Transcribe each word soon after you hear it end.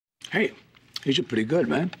Hey, these are pretty good,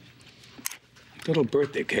 man. Little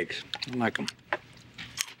birthday cakes. I like them.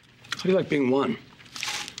 How do you like being one?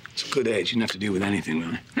 It's a good age. You don't have to deal with anything,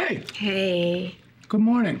 really. Hey. Hey. Good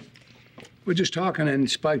morning. We're just talking, and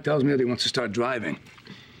Spike tells me that he wants to start driving.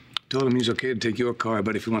 Told him he's okay to take your car,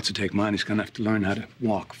 but if he wants to take mine, he's gonna have to learn how to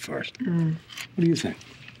walk first. What do you think?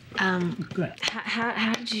 Good.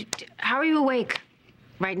 How are you awake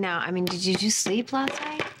right now? I mean, did you sleep last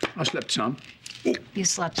night? I slept some. You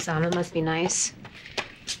slept some. It must be nice.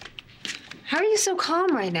 How are you so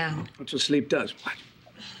calm right now? That's what sleep does. What?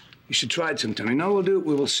 You should try it sometime. You know what we'll do?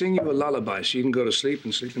 We will sing you a lullaby so you can go to sleep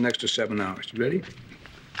and sleep an extra 7 hours. You ready?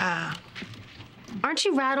 Aren't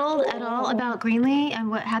you rattled at all about Greenlee and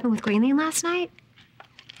what happened with Greenlee last night?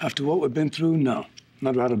 After what we've been through, no.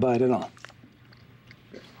 Not rattled by it at all.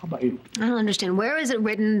 How about you? I don't understand. Where is it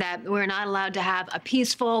written that we're not allowed to have a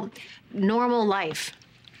peaceful, normal life?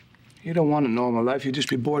 You don't want a normal life. You'd just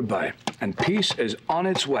be bored by it. And peace is on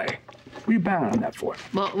its way. What are you banging on that for?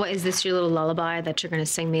 Well, what is this, your little lullaby that you're going to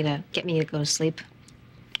sing me to get me to go to sleep?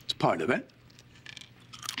 It's part of it.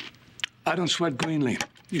 I don't sweat Greenlee.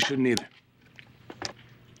 You shouldn't either.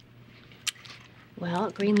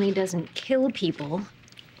 Well, Greenlee doesn't kill people,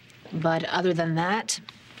 but other than that,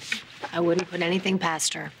 I wouldn't put anything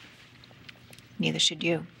past her. Neither should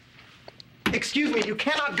you. Excuse me, you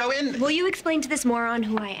cannot go in. Will you explain to this moron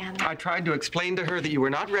who I am? I tried to explain to her that you were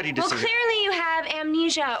not ready to Well, clearly you have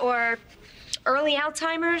amnesia or early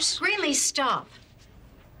Alzheimer's. Greenlee, stop.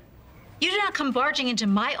 You do not come barging into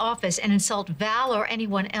my office and insult Val or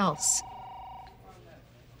anyone else.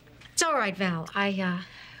 It's all right, Val. I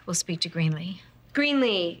will speak to Greenlee.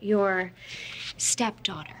 Greenlee, your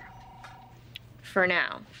stepdaughter. For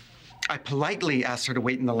now. I politely asked her to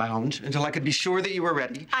wait in the lounge until I could be sure that you were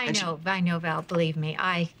ready. I know, Val. Believe me,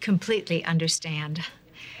 I completely understand.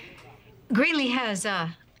 Greenlee has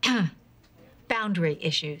boundary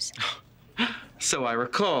issues. So I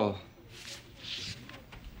recall.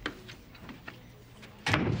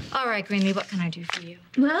 All right, Greenlee, what can I do for you?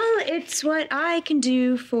 Well, it's what I can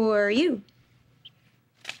do for you.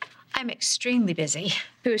 I'm extremely busy.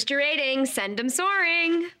 Boost your ratings, send them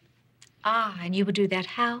soaring. Ah, and you would do that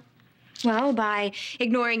how? Well, by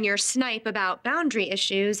ignoring your snipe about boundary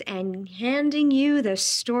issues and handing you the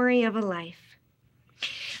story of a life.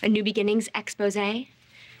 A New Beginnings expose,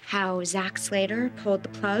 how Zach Slater pulled the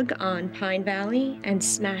plug on Pine Valley and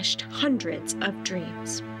smashed hundreds of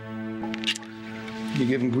dreams. You're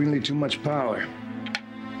giving Greenlee too much power.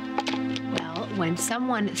 Well, when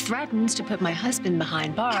someone threatens to put my husband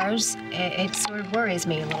behind bars, it sort of worries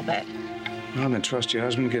me a little bit. Well, then trust your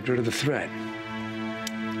husband to get rid of the threat.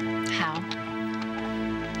 How?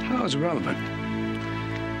 How is irrelevant.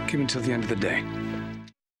 Give him till the end of the day.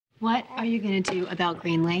 What are you going to do about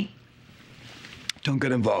Greenlee? Don't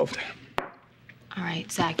get involved. All right,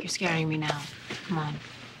 Zach, you're scaring me now. Come on.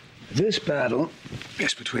 This battle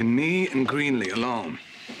is between me and Greenlee alone.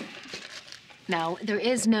 No, there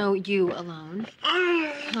is no you alone.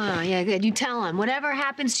 Oh, yeah, good. You tell him. Whatever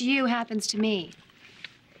happens to you happens to me.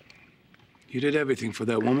 You did everything for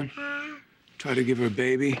that woman. Tried to give her a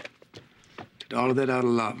baby. Did all of that out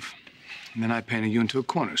of love. And then I painted you into a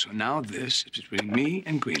corner. So now this is between me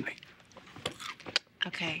and Greenlee.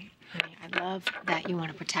 Okay, honey, I love that you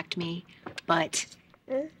want to protect me, but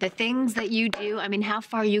the things that you do, I mean, how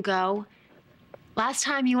far you go. Last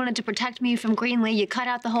time you wanted to protect me from Greenlee, you cut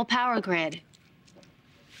out the whole power grid.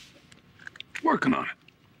 Working on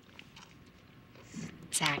it.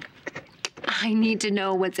 Zach, I need to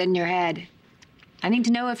know what's in your head. I need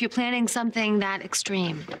to know if you're planning something that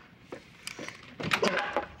extreme.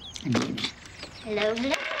 Hello,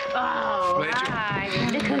 hello. Oh, Rachel. hi.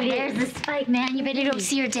 Look who it is, the Spike man. You ready to go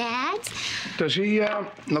see your dad? Does he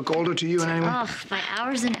look older to you in any way? Oh, by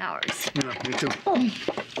hours and hours. Yeah, me too.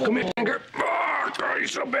 Come here, Tinker. Oh, God,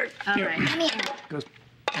 he's so big. All right. Come here. Goes.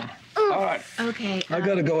 All right. Okay. I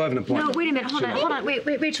gotta go have an appointment. No, wait a minute. Hold on. Wait,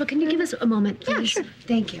 Rachel, can you give us a moment, please? Yeah, sure.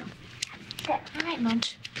 Thank you. All right,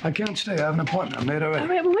 Munch. I can't stay. I have an appointment. I'm late already. All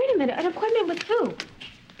right, well, wait a minute. An appointment with who?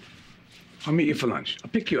 I'll meet you for lunch. I'll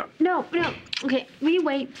pick you up. No. Okay, will you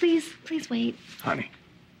wait? Please wait. Honey,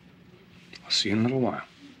 I'll see you in a little while.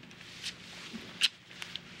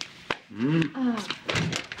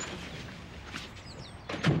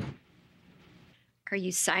 Are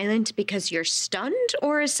you silent because you're stunned,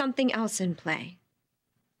 or is something else in play?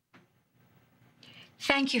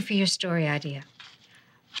 Thank you for your story idea,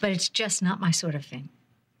 but it's just not my sort of thing.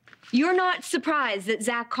 You're not surprised that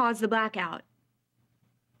Zach caused the blackout.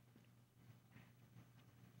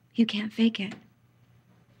 You can't fake it.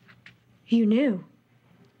 You knew.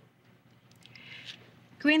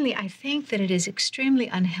 Greenlee, I think that it is extremely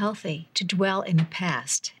unhealthy to dwell in the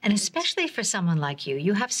past, and especially for someone like you.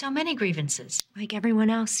 You have so many grievances. Like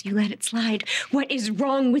everyone else, you let it slide. What is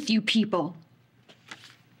wrong with you people?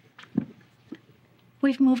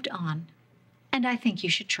 We've moved on, and I think you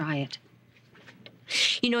should try it.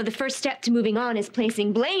 You know, the first step to moving on is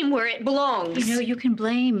placing blame where it belongs. You know, you can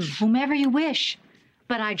blame whomever you wish,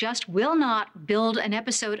 but I just will not build an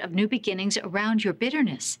episode of New Beginnings around your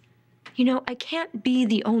bitterness. You know, I can't be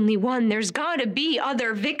the only one. There's gotta be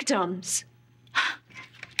other victims.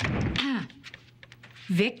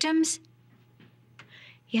 Victims?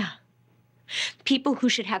 Yeah. People who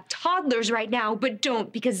should have toddlers right now, but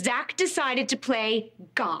don't because Zach decided to play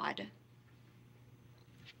God.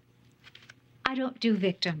 I don't do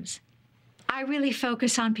victims. I really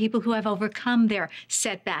focus on people who have overcome their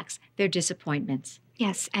setbacks, their disappointments.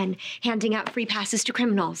 Yes, and handing out free passes to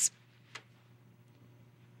criminals.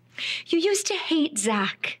 You used to hate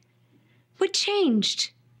Zach. What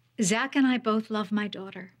changed? Zach and I both love my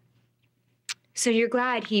daughter. So you're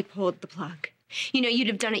glad he pulled the plug. You know, you'd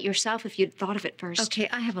have done it yourself if you'd thought of it first. Okay,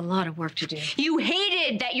 I have a lot of work to do. You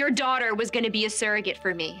hated that your daughter was going to be a surrogate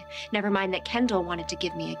for me. Never mind that Kendall wanted to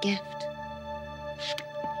give me a gift.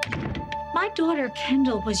 My daughter,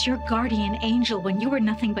 Kendall, was your guardian angel when you were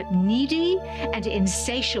nothing but needy and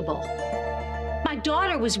insatiable. My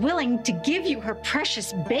daughter was willing to give you her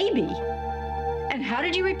precious baby. And how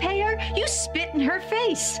did you repay her? You spit in her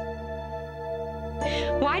face.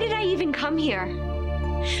 Why did I even come here?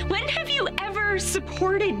 When have you ever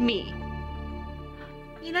supported me?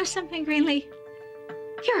 You know something, Greenlee?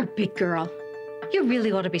 You're a big girl. You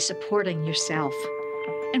really ought to be supporting yourself.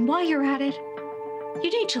 And while you're at it, you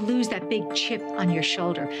need to lose that big chip on your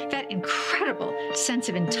shoulder, that incredible sense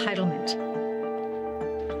of entitlement.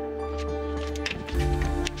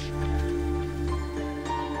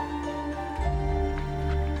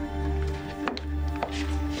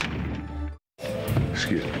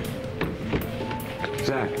 Excuse me.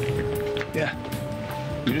 Zach. Yeah.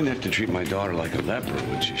 You didn't have to treat my daughter like a leper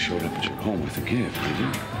when she showed up at your home with a gift, did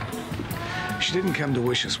you? She didn't come to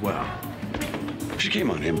wish us well. She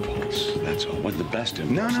came on impulse, that's all. Wasn't the best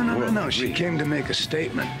impulse in the world. No. She came to make a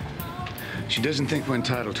statement. She doesn't think we're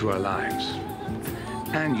entitled to our lives.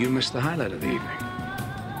 And you missed the highlight of the evening.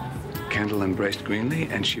 Kendall embraced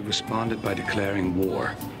Greenlee, and she responded by declaring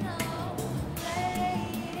war.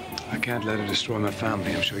 I can't let her destroy my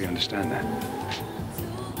family. I'm sure you understand that.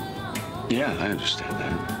 Yeah, I understand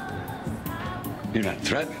that. You're not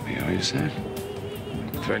threatening me, are you, Zach?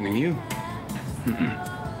 Threatening you? Mm-mm.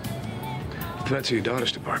 Threats are your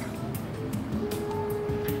daughter's department.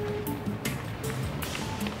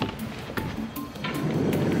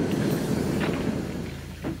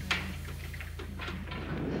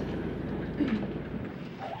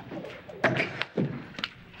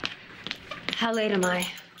 How late am I?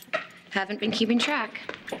 Haven't been keeping track.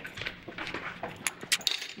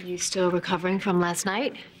 You still recovering from last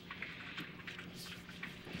night?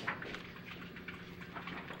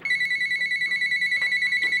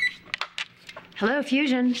 Hello,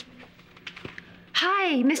 Fusion.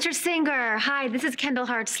 Hi, Mr. Singer. Hi, this is Kendall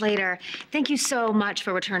Hart Slater. Thank you so much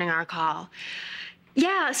for returning our call.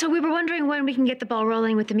 Yeah, so we were wondering when we can get the ball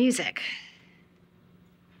rolling with the music.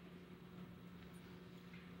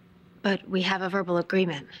 But we have a verbal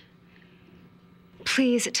agreement.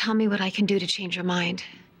 Please tell me what I can do to change your mind.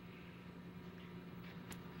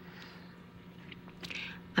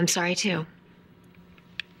 I'm sorry, too.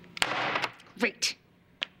 Great.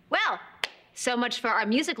 Well, so much for our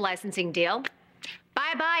music licensing deal.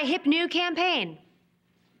 Bye-bye, hip new campaign.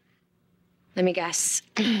 Let me guess.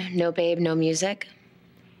 No babe, no music?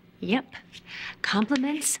 Yep.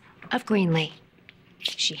 Compliments of Greenlee.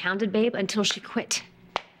 She hounded Babe until she quit.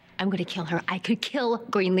 I'm gonna kill her. I could kill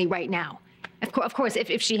Greenlee right now. Of course,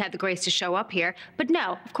 if she had the grace to show up here. But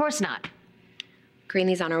no, of course not.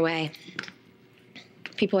 Greenlee's on her way.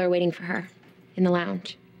 People are waiting for her in the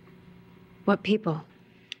lounge. What people?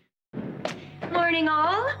 Morning,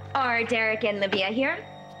 all. Are Derek and Livia here?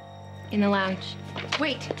 In the lounge.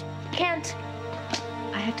 Wait, can't.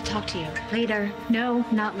 I have to talk to you. Later. No,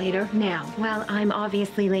 not later. Now. Well, I'm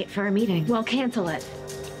obviously late for a meeting. Well, cancel it.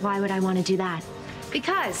 Why would I want to do that?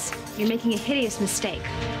 Because you're making a hideous mistake.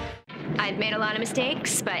 I've made a lot of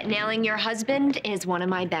mistakes, but nailing your husband is one of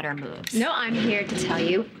my better moves. No, I'm here to tell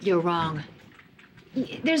you you're wrong.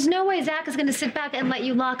 There's no way Zach is going to sit back and let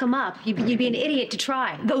you lock him up. You'd be an idiot to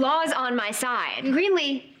try. The law's on my side.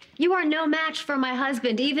 Greenlee, you are no match for my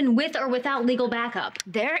husband, even with or without legal backup.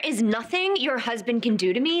 There is nothing your husband can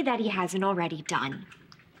do to me that he hasn't already done.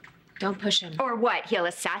 Don't push him. Or what, he'll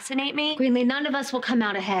assassinate me? Greenlee, none of us will come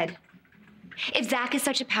out ahead. If Zach is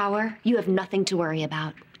such a power, you have nothing to worry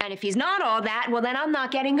about. And if he's not all that, well, then I'm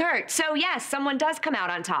not getting hurt. So yes, someone does come out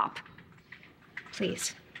on top.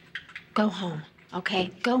 Please, go home,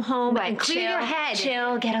 okay? Go home and clear your head.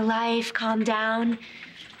 Chill, get a life, calm down.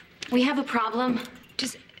 We have a problem.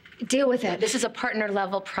 Just deal with it. This is a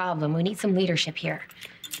partner-level problem. We need some leadership here.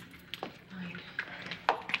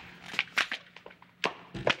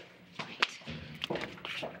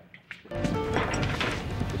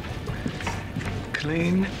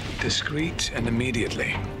 Clean, discreet, and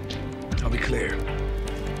immediately. Are we clear?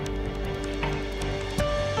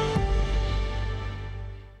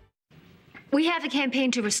 We have a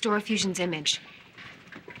campaign to restore Fusion's image.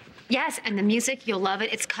 Yes, and the music, you'll love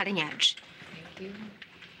it. It's cutting edge. Thank you.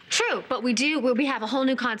 True, but we have a whole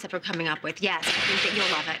new concept we're coming up with. Yes, I think that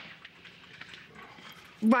you'll love it.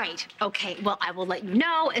 Right, okay, well, I will let you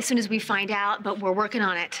know as soon as we find out, but we're working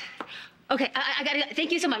on it. Okay, I gotta,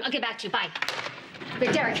 thank you so much. I'll get back to you, bye.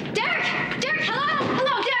 Wait, Derek,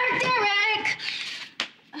 hello, Derek!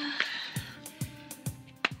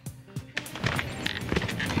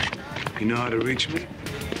 You know how to reach me?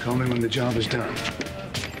 Call me when the job is done.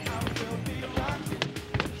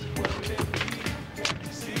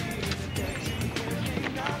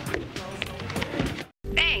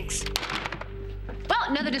 Thanks. Well,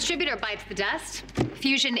 another distributor bites the dust.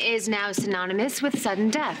 Fusion is now synonymous with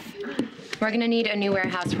sudden death. We're gonna need a new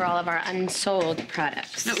warehouse for all of our unsold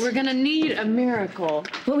products. No, we're gonna need a miracle.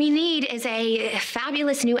 What we need is a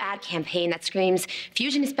fabulous new ad campaign that screams,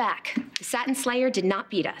 Fusion is back. The Satin Slayer did not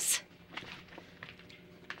beat us.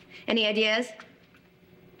 Any ideas?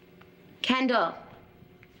 Kendall.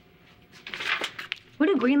 What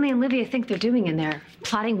do Greenlee and Livia think they're doing in there?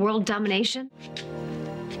 Plotting world domination?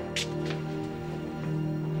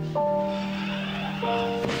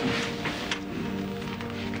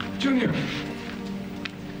 Junior,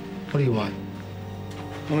 What do you want?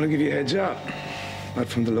 I want to give you a heads up. But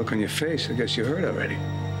from the look on your face, I guess you heard already.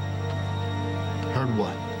 Heard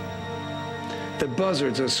what? The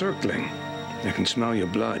buzzards are circling. They can smell your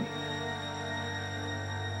blood.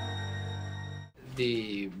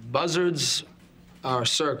 The buzzards are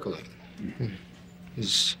circling.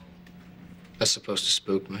 Is that supposed to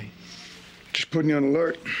spook me? Just putting you on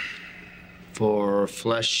alert. For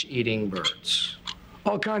flesh-eating birds.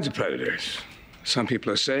 All kinds of predators. Some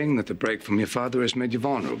people are saying that the break from your father has made you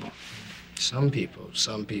vulnerable. Some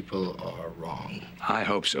people are wrong. I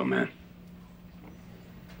hope so, man.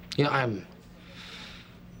 You know, I'm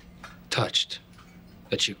touched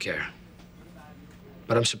that you care.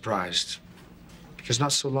 But I'm surprised. Because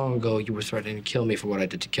not so long ago, you were threatening to kill me for what I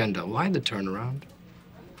did to Kendall. Why the turnaround?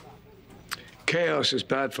 Chaos is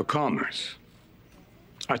bad for commerce.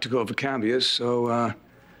 I took over Cambius, so I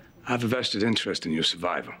have a vested interest in your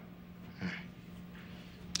survival.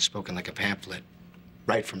 Spoken like a pamphlet,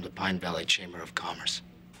 right from the Pine Valley Chamber of Commerce.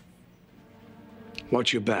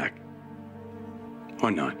 Watch your back. Or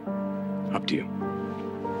not. Up to you.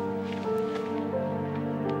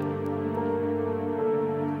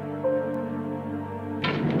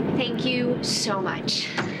 Thank you so much.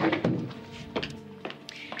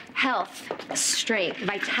 Health, strength,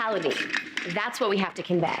 vitality. That's what we have to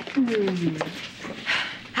convey.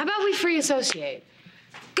 How about we free associate?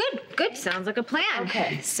 Good. Sounds like a plan.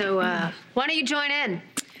 Okay. So, why don't you join in?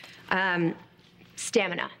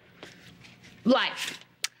 Stamina. Life.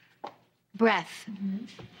 Breath.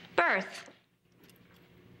 Birth.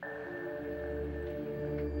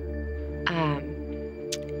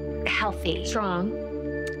 Healthy. Strong.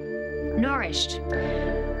 Nourished.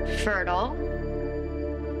 Fertile.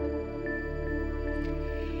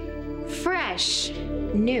 Fresh.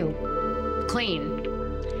 New. Clean.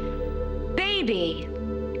 Baby.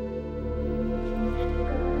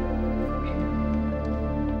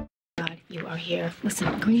 God, you are here. Listen,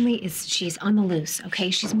 Greenlee she's on the loose, okay?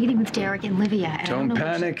 She's meeting with Derek and Livia. And Don't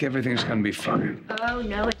panic. Everything's gonna be fine. Oh,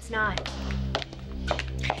 no, it's not.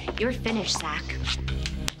 You're finished, Zach.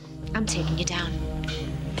 I'm taking you down.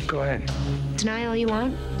 Go ahead. Deny all you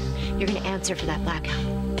want. You're gonna answer for that blackout.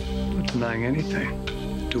 I'm not denying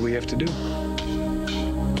anything. Do we have to do?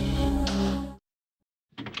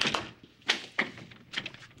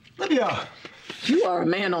 Livia! You are a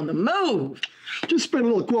man on the move. Just spend a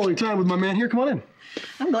little quality time with my man here. Come on in.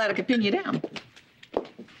 I'm glad I could pin you down.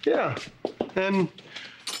 Yeah. And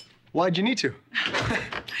why'd you need to?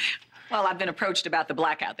 Well, I've been approached about the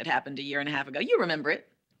blackout that happened a year and a half ago. You remember it.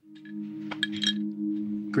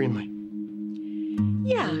 Greenlee.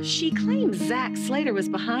 Yeah, she claims Zach Slater was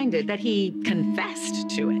behind it, that he confessed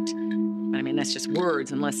to it. But I mean, that's just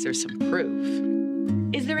words unless there's some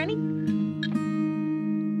proof. Is there any?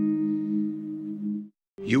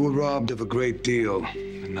 You were robbed of a great deal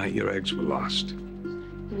the night your eggs were lost.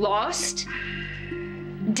 Lost?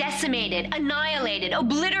 Decimated, annihilated,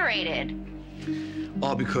 obliterated.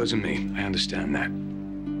 All because of me. I understand that.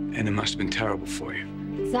 And it must have been terrible for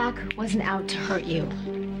you. Zach wasn't out to hurt you.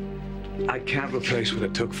 I can't replace what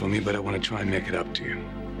it took from you, but I want to try and make it up to you.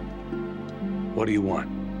 What do you want?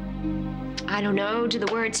 I don't know. Do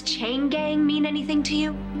the words chain gang mean anything to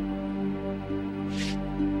you?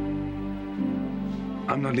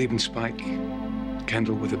 I'm not leaving Spike,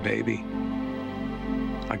 Kendall with a baby.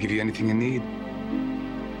 I'll give you anything you need,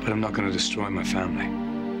 but I'm not going to destroy my family.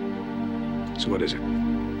 So what is it?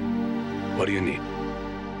 What do you need?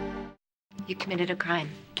 You committed a crime.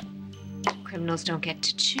 Criminals don't get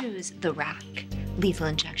to choose the rack, lethal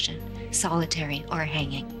injection, solitary, or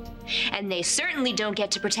hanging. And they certainly don't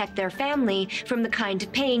get to protect their family from the kind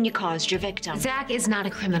of pain you caused your victim. Zach is not a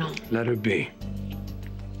criminal. Let her be.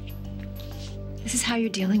 This is how you're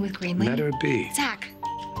dealing with Greenlee? Let her be. Zach,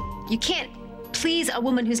 you can't please a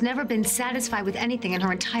woman who's never been satisfied with anything in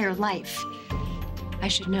her entire life. I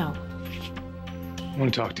should know. I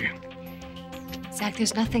want to talk to you. Zach,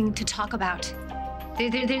 there's nothing to talk about.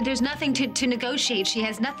 There's nothing to negotiate. She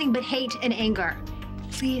has nothing but hate and anger.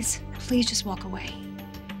 Please just walk away.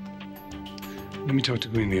 Let me talk to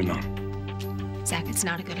Greenlee alone. Zach, it's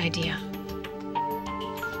not a good idea.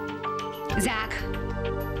 Zach.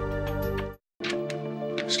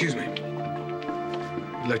 Excuse me.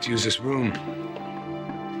 I'd like to use this room.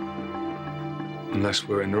 Unless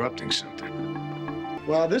we're interrupting something.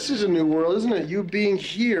 Wow, this is a new world, isn't it? You being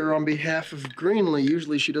here on behalf of Greenlee.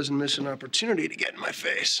 Usually she doesn't miss an opportunity to get in my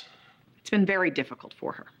face. It's been very difficult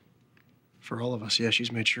for her. For all of us, yeah,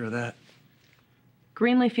 she's made sure of that.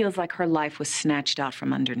 Greenlee feels like her life was snatched out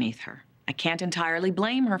from underneath her. I can't entirely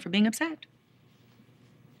blame her for being upset.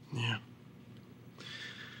 Yeah.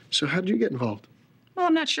 So how'd you get involved? Well,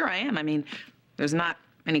 I'm not sure I am. I mean, there's not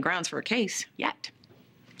any grounds for a case yet.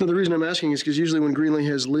 No, the reason I'm asking is because usually when Greenlee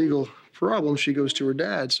has legal problems, she goes to her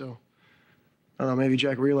dad, so I don't know, maybe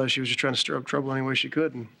Jack realized she was just trying to stir up trouble any way she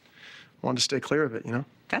could and wanted to stay clear of it, you know?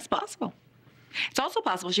 That's possible. It's also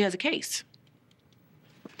possible she has a case.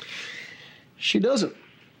 She doesn't.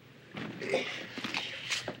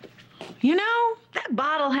 You know, that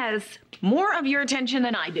bottle has more of your attention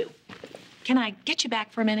than I do. Can I get you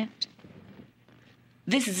back for a minute?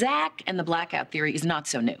 This Zach and the blackout theory is not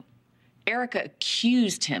so new. Erica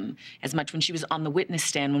accused him as much when she was on the witness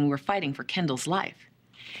stand when we were fighting for Kendall's life.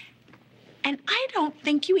 And I don't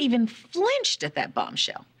think you even flinched at that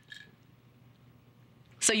bombshell.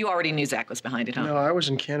 So you already knew Zach was behind it, huh? No, I was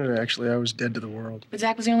in Canada, actually. I was dead to the world. But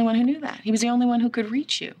Zach was the only one who knew that. He was the only one who could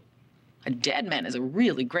reach you. A dead man is a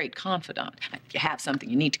really great confidant. You have something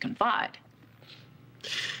you need to confide.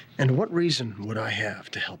 And what reason would I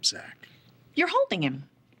have to help Zach? You're holding him.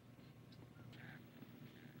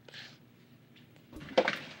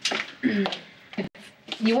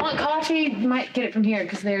 You want coffee? You might get it from here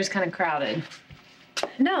because there's kind of crowded.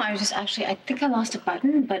 No, I was just actually, I think I lost a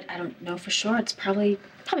button, but I don't know for sure. It's probably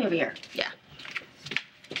over here. Yeah.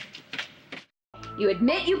 You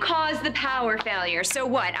admit you caused the power failure, so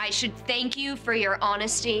what? I should thank you for your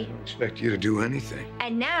honesty? I don't expect you to do anything.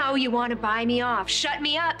 And now you want to buy me off, shut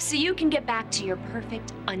me up, so you can get back to your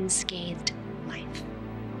perfect, unscathed life.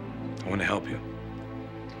 I want to help you.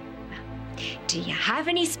 Do you have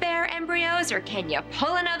any spare embryos, or can you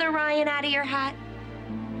pull another Ryan out of your hat?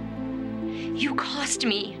 You cost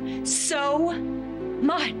me so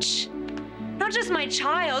much. Not just my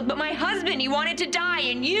child, but my husband. He wanted to die,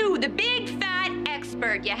 and you, the big fat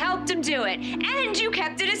expert, you helped him do it, and you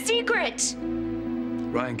kept it a secret.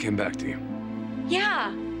 Ryan came back to you.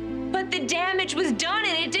 Yeah, but the damage was done,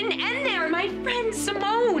 and it didn't end there. My friend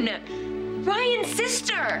Simone, Ryan's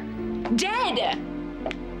sister, dead.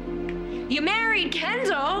 You married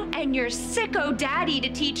Kendall, and your sicko daddy, to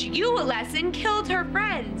teach you a lesson, killed her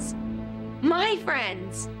friends. My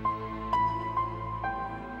friends.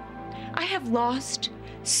 I have lost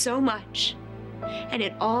so much, and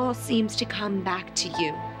it all seems to come back to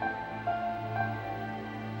you.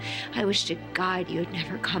 I wish to God you had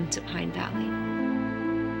never come to Pine Valley.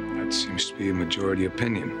 That seems to be a majority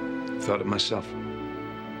opinion. I thought it myself.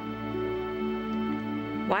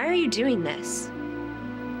 Why are you doing this?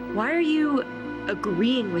 Why are you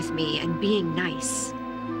agreeing with me and being nice?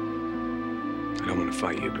 I don't want to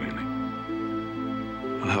fight you, Greenlee.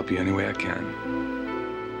 I'll help you any way I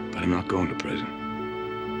can, but I'm not going to prison.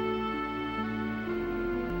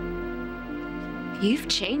 You've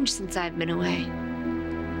changed since I've been away.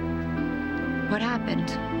 What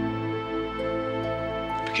happened?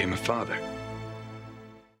 I became a father.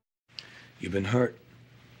 You've been hurt.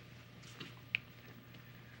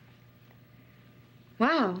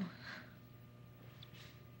 Wow.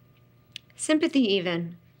 Sympathy,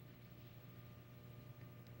 even.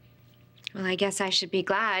 Well, I guess I should be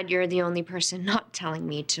glad you're the only person not telling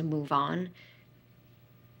me to move on.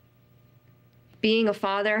 Being a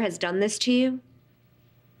father has done this to you?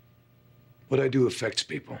 What I do affects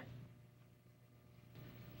people.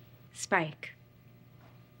 Spike.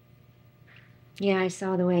 Yeah, I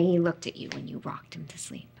saw the way he looked at you when you rocked him to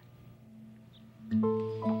sleep.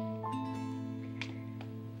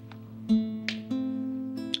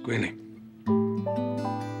 Greenlee,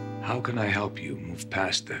 how can I help you move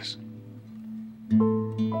past this?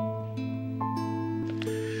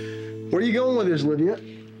 Where are you going with this, Lydia?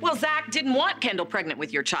 Well, Zach didn't want Kendall pregnant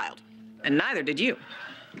with your child, and neither did you.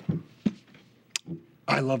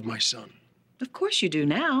 I love my son. Of course you do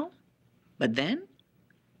now. But then?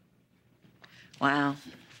 Wow.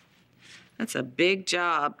 That's a big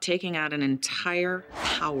job, taking out an entire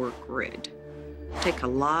power grid. Take a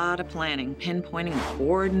lot of planning, pinpointing the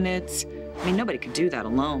coordinates. I mean, nobody could do that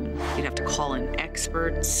alone. You'd have to call in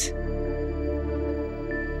experts.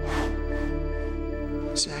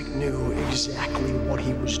 Zach knew exactly what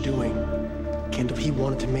he was doing. Kendall, he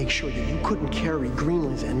wanted to make sure that you couldn't carry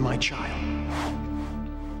Greenlee and my child.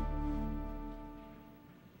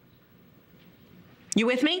 You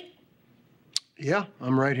with me? Yeah,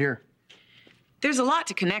 I'm right here. There's a lot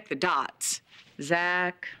to connect the dots.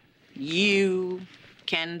 Zach, you,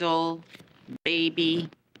 Kendall, baby.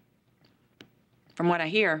 From what I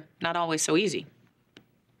hear, not always so easy.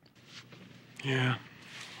 Yeah,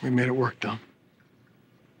 we made it work, though.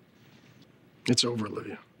 It's over,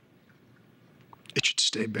 Olivia. It should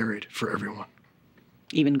stay buried for everyone.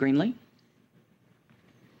 Even Greenlee?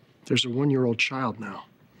 There's a 1-year-old child now.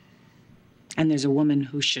 And there's a woman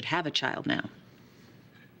who should have a child now.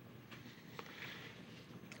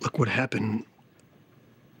 Look what happened.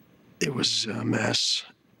 It was a mess,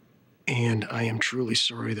 and I am truly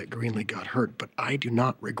sorry that Greenlee got hurt, but I do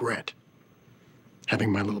not regret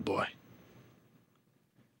having my little boy.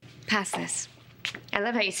 Pass this. I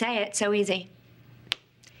love how you say it, so easy.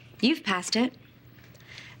 You've passed it.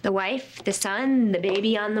 The wife, the son, the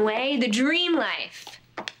baby on the way, the dream life.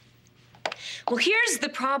 Well, here's the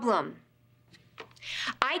problem.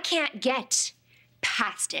 I can't get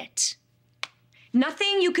past it.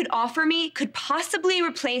 Nothing you could offer me could possibly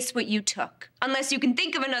replace what you took, unless you can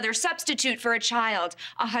think of another substitute for a child,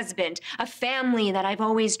 a husband, a family that I've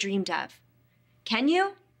always dreamed of. Can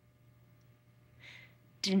you?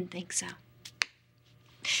 Didn't think so.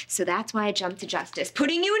 So that's why I jumped to justice.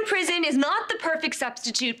 Putting you in prison is not the perfect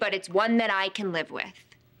substitute, but it's one that I can live with.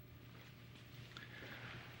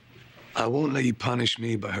 I won't let you punish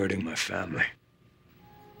me by hurting my family.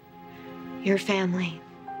 Your family.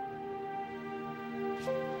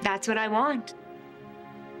 That's what I want.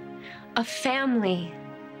 A family.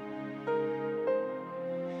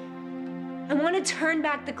 I want to turn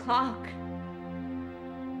back the clock.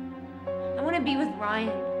 I want to be with Ryan.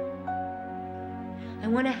 I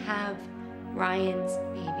want to have Ryan's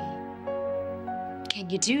baby. Can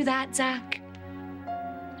you do that, Zach?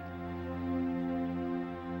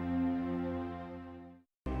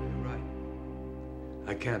 You're right.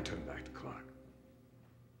 I can't turn back the clock.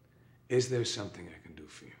 Is there something I can do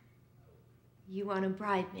for you? You want to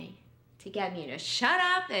bribe me to get me to shut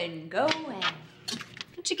up and go away.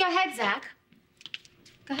 Don't you go ahead, Zach.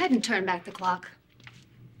 Go ahead and turn back the clock.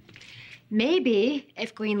 Maybe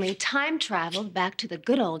if Greenlee time traveled back to the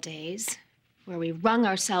good old days, where we wrung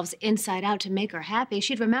ourselves inside out to make her happy,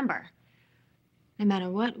 she'd remember. No matter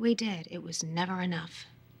what we did, it was never enough.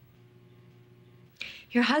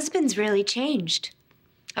 Your husband's really changed.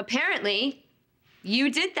 Apparently, you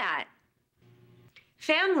did that.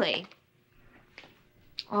 Family.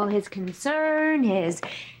 All his concern, his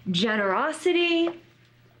generosity.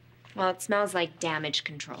 Well, it smells like damage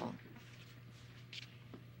control.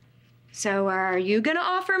 So are you gonna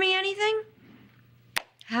offer me anything?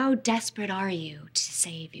 How desperate are you to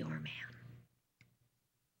save your man?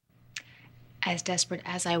 As desperate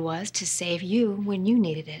as I was to save you when you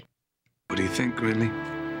needed it. What do you think, Greenlee?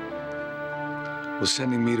 Will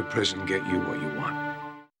sending me to prison get you what you want?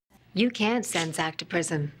 You can't send Zach to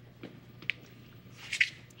prison.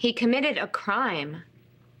 He committed a crime.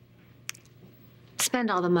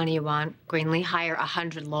 Spend all the money you want, Greenlee. Hire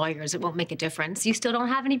 100 lawyers. It won't make a difference. You still don't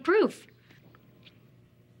have any proof.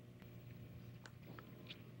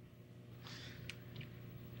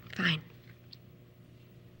 Fine.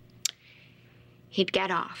 He'd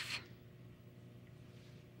get off.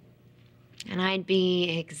 And I'd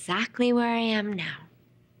be exactly where I am now.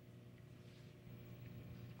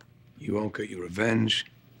 You won't get your revenge,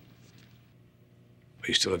 but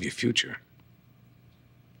you still have your future.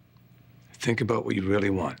 Think about what you really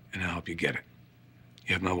want, and I'll help you get it.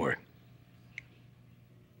 You have my word.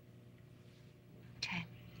 Okay.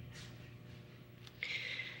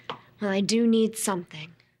 Well, I do need something.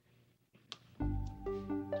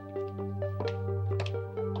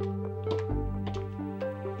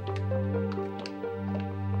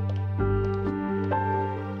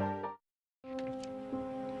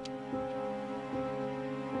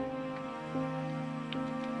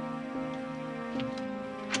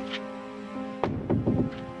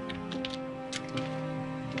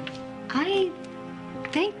 I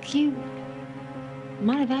think you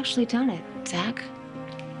might have actually done it, Zach.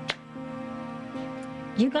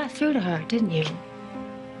 You got through to her, didn't you?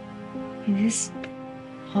 This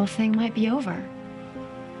whole thing might be over.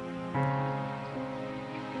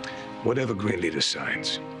 Whatever Greenlee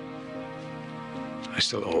decides, I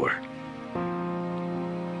still owe her.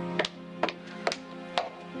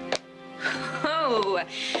 Oh,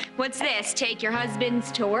 what's this? Take your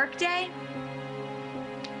husbands to work day?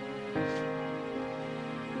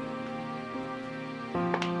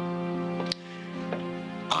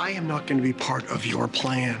 I am not going to be part of your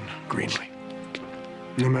plan, Greenlee.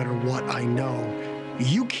 No matter what I know,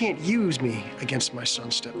 you can't use me against my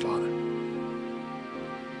son's stepfather.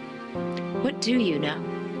 What do you know?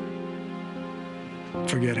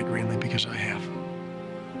 Forget it, Greenlee, because I have.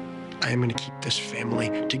 I am going to keep this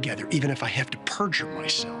family together, even if I have to perjure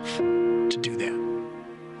myself to do that.